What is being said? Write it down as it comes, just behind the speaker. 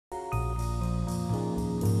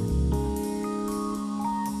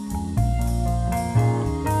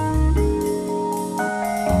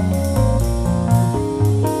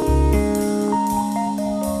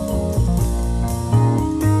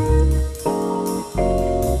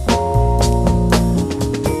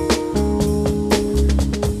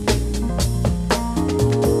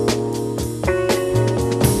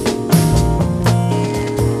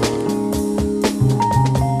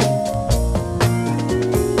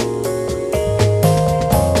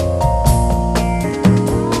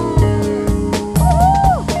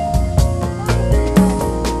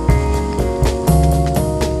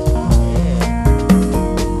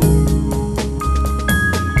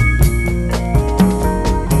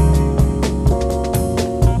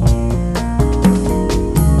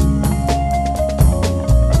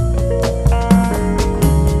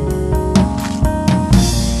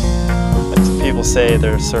say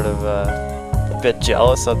they're sort of a bit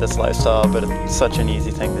jealous of this lifestyle, but it's such an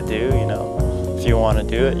easy thing to do, you know. If you want to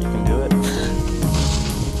do it, you can do it.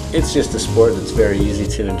 It's just a sport that's very easy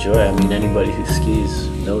to enjoy. I mean, anybody who skis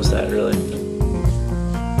knows that, really.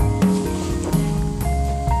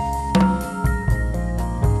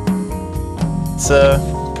 It's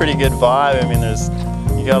a pretty good vibe. I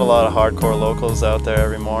mean, you got a lot of hardcore locals out there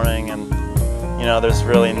every morning, and you know, there's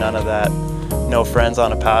really none of that no friends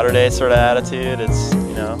on a powder day sort of attitude. It's,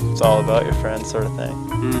 you know, it's all about your friends sort of thing.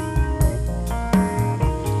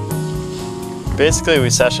 Basically, we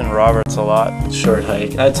session Roberts a lot. Short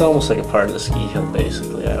hike. It's almost like a part of the ski hill,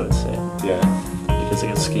 basically, I would say. Yeah. Because it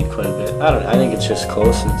gets skied quite a bit. I don't know, I think it's just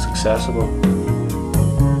close and it's accessible.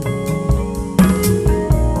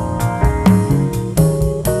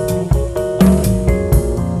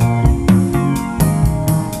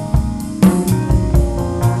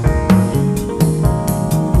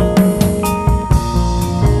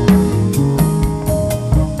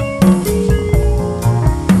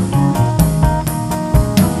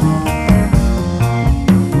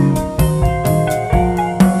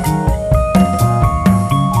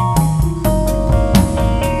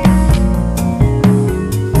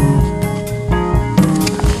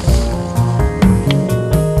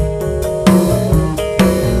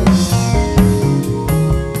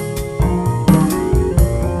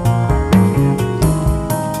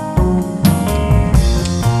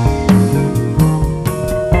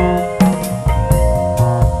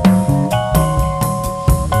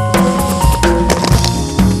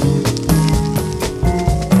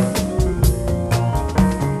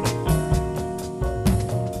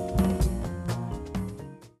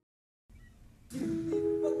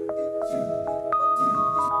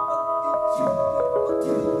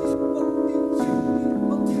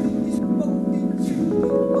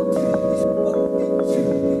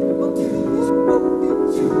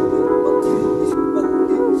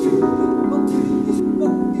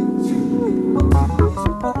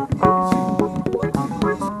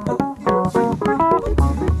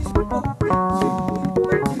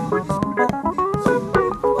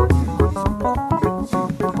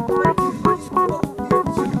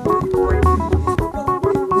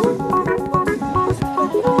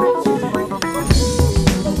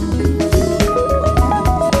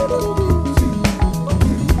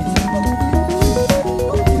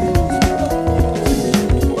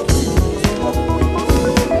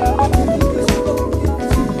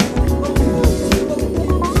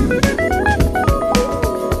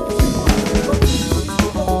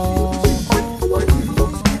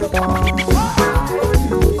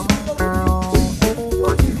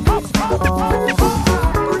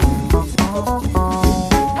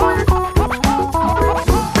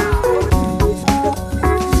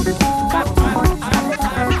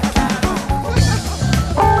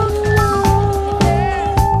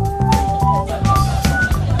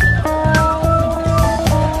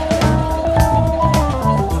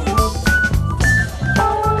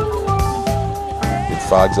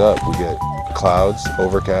 Fogs up, we get clouds,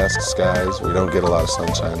 overcast skies. We don't get a lot of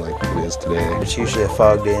sunshine like it is today. It's usually a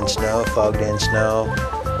fog day and snow, fog day and snow.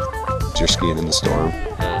 You're skiing in the storm.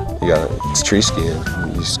 It's tree skiing,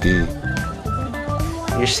 you ski.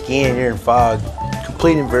 You're skiing, you're in fog,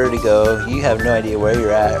 complete in vertigo. You have no idea where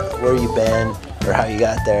you're at, where you've been, or how you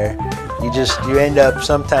got there. You end up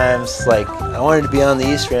sometimes like, I wanted to be on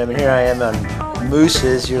the East Rim and here I am on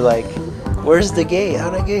Moose's. You're like, where's the gate?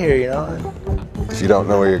 How'd I get here, you know? If you don't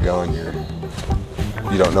know where you're going,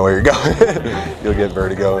 you don't know where you're going. You'll get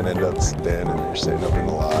vertigo and end up staying and you're sitting up in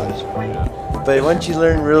the lodge. But once you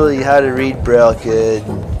learn really how to read Braille good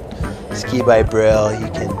and ski by Braille,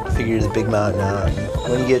 you can figure the big mountain out.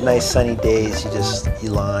 When you get nice sunny days, you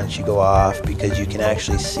launch, you go off because you can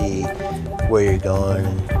actually see where you're going.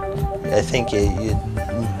 And I think it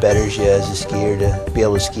betters you as a skier to be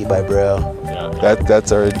able to ski by Braille.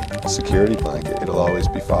 That's our security blanket. It'll always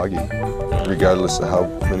be foggy. Regardless of how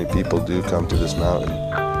many people do come to this mountain,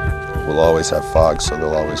 we'll always have fog, so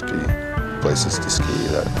there'll always be places to ski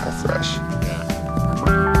that are fresh.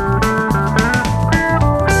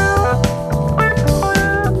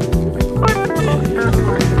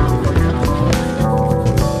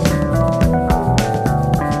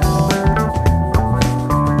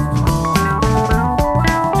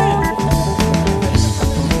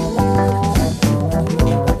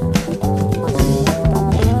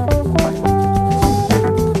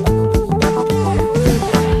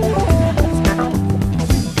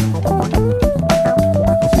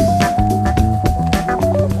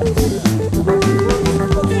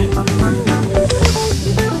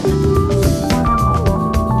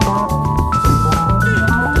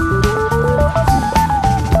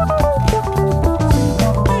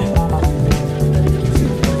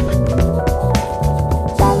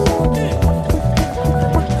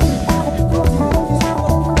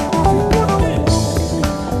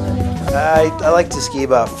 like to ski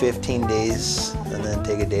about 15 days and then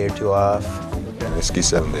take a day or two off. And I ski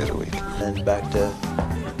 7 days a week. And back to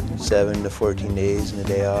 7 to 14 days and a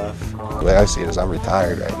day off. The way I see it is I'm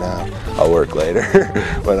retired right now. I'll work later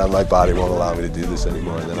when my body won't allow me to do this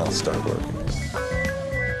anymore, and then I'll start working.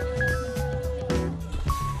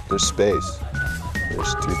 There's space.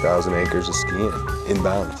 There's 2,000 acres of skiing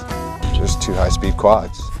inbound. There's 2 high-speed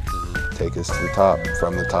quads. Take us to the top.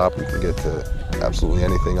 From the top, we can get to absolutely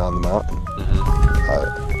anything on the mountain.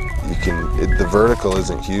 The vertical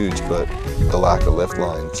isn't huge, but the lack of lift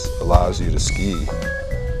lines allows you to ski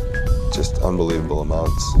just unbelievable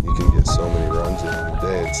amounts. You can get so many runs in a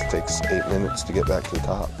day. It takes 8 minutes to get back to the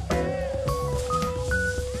top.